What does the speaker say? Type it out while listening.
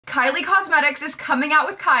Kylie Cosmetics is coming out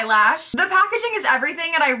with Kylash. The packaging is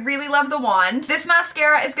everything and I really love the wand. This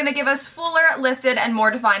mascara is gonna give us fuller, lifted, and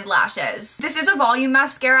more defined lashes. This is a volume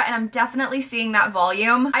mascara and I'm definitely seeing that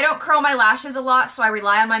volume. I don't curl my lashes a lot, so I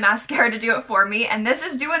rely on my mascara to do it for me, and this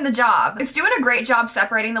is doing the job. It's doing a great job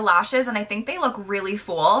separating the lashes and I think they look really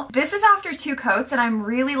full. This is after 2 coats and I'm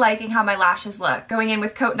really liking how my lashes look. Going in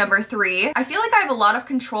with coat number 3. I feel like I have a lot of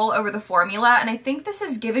control over the formula and I think this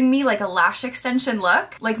is giving me like a lash extension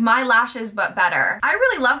look. Like my lashes, but better. I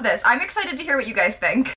really love this. I'm excited to hear what you guys think.